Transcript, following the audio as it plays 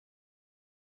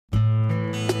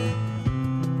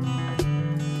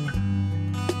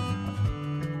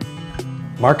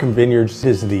Markham Vineyards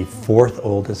is the fourth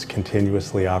oldest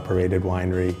continuously operated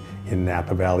winery in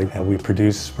Napa Valley, and we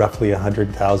produce roughly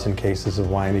 100,000 cases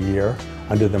of wine a year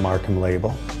under the Markham label.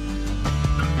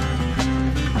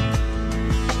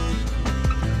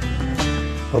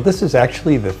 Well, this is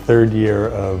actually the third year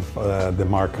of the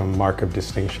Markham Mark of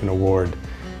Distinction Award,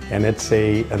 and it's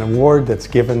an award that's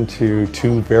given to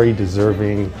two very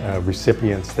deserving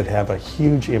recipients that have a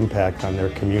huge impact on their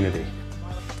community.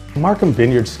 Markham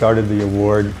Vineyards started the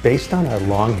award based on a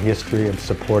long history of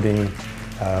supporting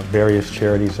various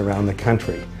charities around the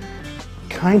country,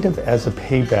 kind of as a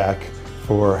payback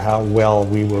for how well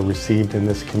we were received in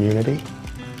this community.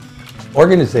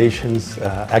 Organizations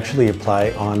actually apply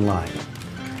online,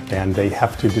 and they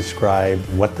have to describe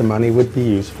what the money would be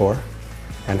used for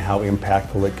and how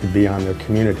impactful it could be on their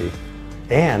community,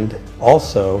 and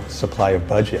also supply a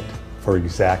budget for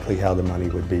exactly how the money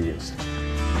would be used.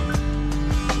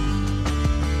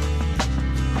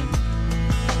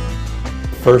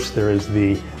 First, there is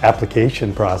the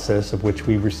application process, of which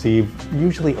we receive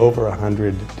usually over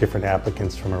 100 different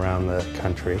applicants from around the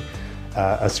country.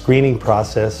 A screening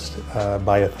process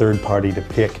by a third party to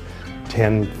pick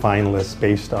 10 finalists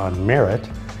based on merit,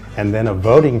 and then a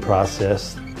voting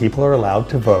process. People are allowed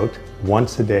to vote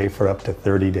once a day for up to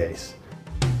 30 days.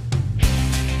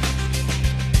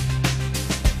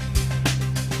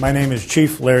 My name is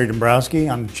Chief Larry Dombrowski.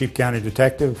 I'm the Chief County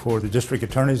Detective for the District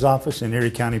Attorney's Office in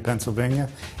Erie County, Pennsylvania.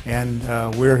 And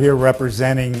we're here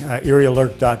representing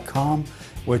ErieAlert.com,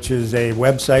 which is a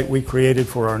website we created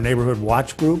for our neighborhood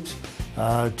watch groups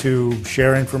to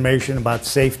share information about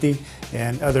safety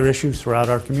and other issues throughout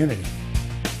our community.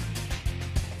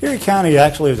 Erie County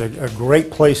actually is a great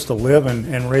place to live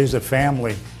and raise a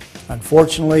family.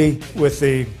 Unfortunately, with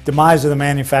the demise of the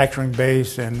manufacturing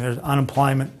base and there's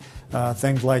unemployment,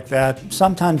 things like that,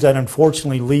 sometimes that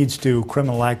unfortunately leads to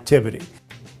criminal activity.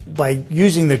 By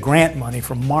using the grant money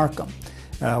from Markham,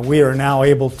 we are now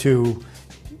able to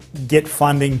get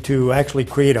funding to actually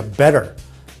create a better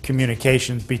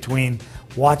communications between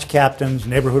watch captains,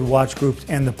 neighborhood watch groups,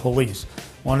 and the police.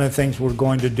 One of the things we're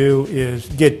going to do is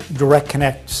get direct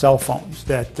connect cell phones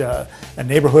that a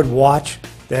neighborhood watch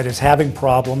that is having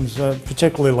problems,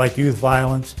 particularly like youth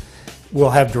violence,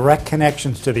 will have direct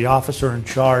connections to the officer in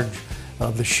charge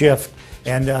of the shift.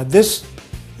 And this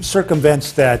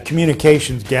circumvents that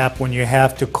communications gap when you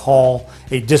have to call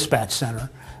a dispatch center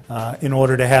in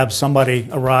order to have somebody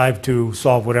arrive to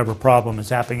solve whatever problem is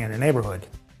happening in a neighborhood.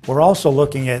 We're also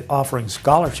looking at offering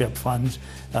scholarship funds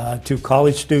to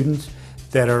college students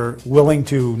that are willing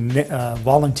to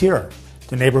volunteer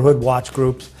to neighborhood watch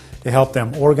groups to help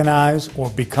them organize or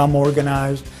become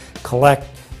organized, collect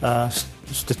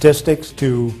statistics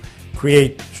to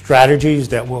create strategies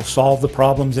that will solve the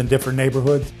problems in different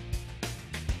neighborhoods.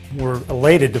 We're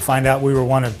elated to find out we were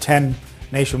one of 10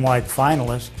 nationwide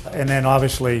finalists, and then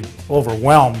obviously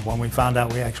overwhelmed when we found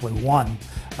out we actually won.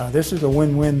 This is a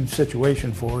win-win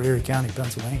situation for Erie County,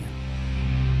 Pennsylvania.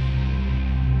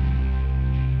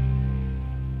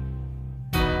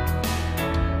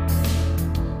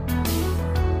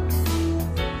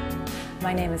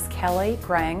 My name is Kelly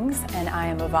Grangs, and I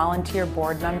am a volunteer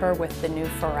board member with the New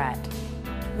Ferret.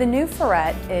 The New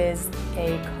Ferret is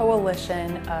a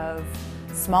coalition of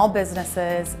small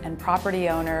businesses and property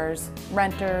owners,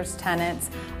 renters, tenants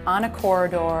on a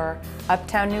corridor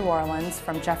uptown New Orleans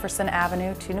from Jefferson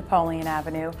Avenue to Napoleon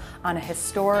Avenue on a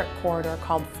historic corridor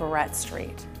called Ferret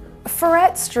Street.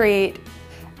 Ferret Street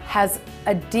has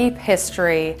a deep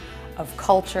history of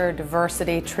culture,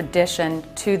 diversity, tradition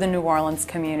to the New Orleans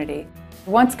community.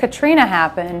 Once Katrina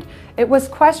happened, it was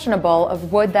questionable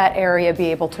of would that area be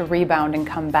able to rebound and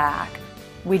come back.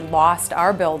 We lost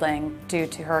our building due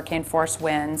to hurricane-force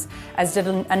winds, as did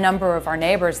a number of our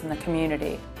neighbors in the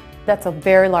community. That's a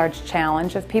very large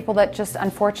challenge of people that just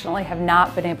unfortunately have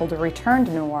not been able to return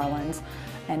to New Orleans,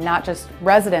 and not just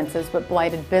residences but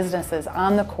blighted businesses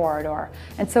on the corridor.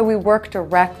 And so we work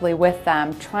directly with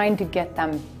them, trying to get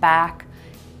them back,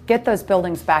 get those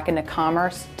buildings back into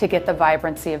commerce, to get the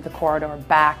vibrancy of the corridor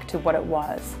back to what it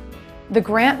was. The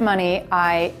grant money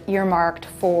I earmarked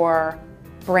for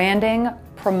branding,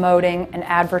 promoting, and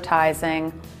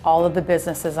advertising all of the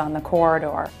businesses on the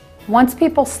corridor. Once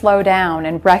people slow down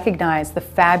and recognize the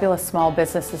fabulous small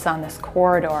businesses on this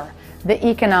corridor, the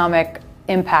economic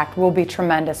impact will be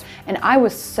tremendous. And I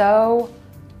was so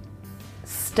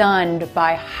stunned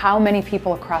by how many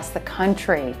people across the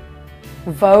country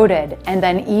voted and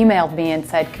then emailed me and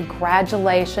said,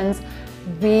 "Congratulations,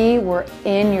 we were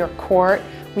in your court.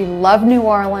 We love New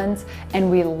Orleans and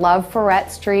we love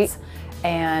Ferret Street."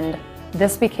 And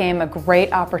this became a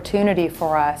great opportunity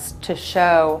for us to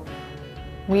show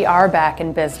We are back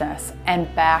in business and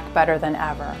back better than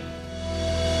ever.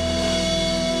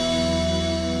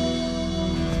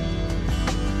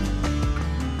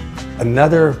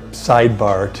 Another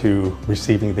sidebar to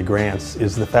receiving the grants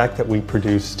is the fact that we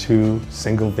produce 2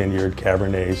 single vineyard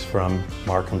Cabernets from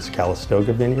Markham's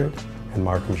Calistoga Vineyard and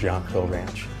Markham's Yountville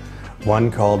Ranch.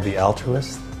 One called the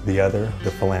Altruist, the other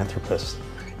the Philanthropist.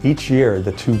 Each year,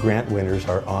 the 2 grant winners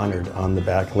are honored on the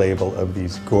back label of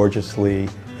these gorgeously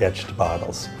etched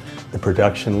bottles. The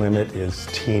production limit is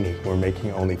teeny. We're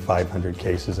making only 500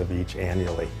 cases of each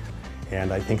annually.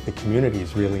 And I think the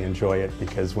communities really enjoy it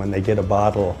because when they get a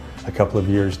bottle a couple of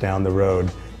years down the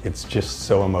road, it's just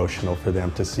so emotional for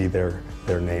them to see their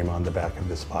name on the back of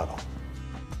this bottle.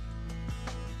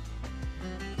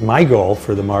 My goal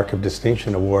for the Mark of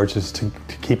Distinction Awards is to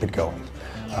keep it going.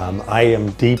 I am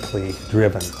deeply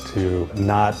driven to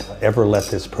not ever let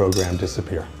this program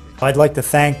disappear. I'd like to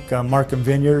thank Markham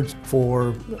Vineyards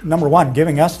for, number one,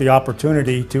 giving us the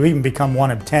opportunity to even become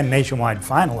one of 10 nationwide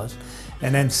finalists.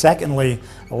 And then secondly,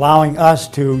 allowing us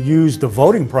to use the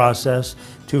voting process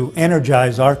to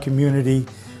energize our community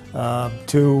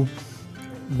to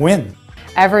win.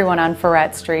 Everyone on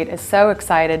Ferret Street is so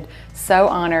excited, so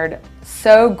honored,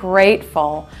 so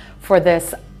grateful for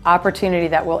this opportunity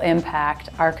that will impact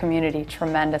our community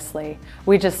tremendously.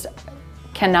 We just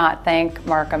cannot thank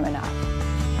Markham enough.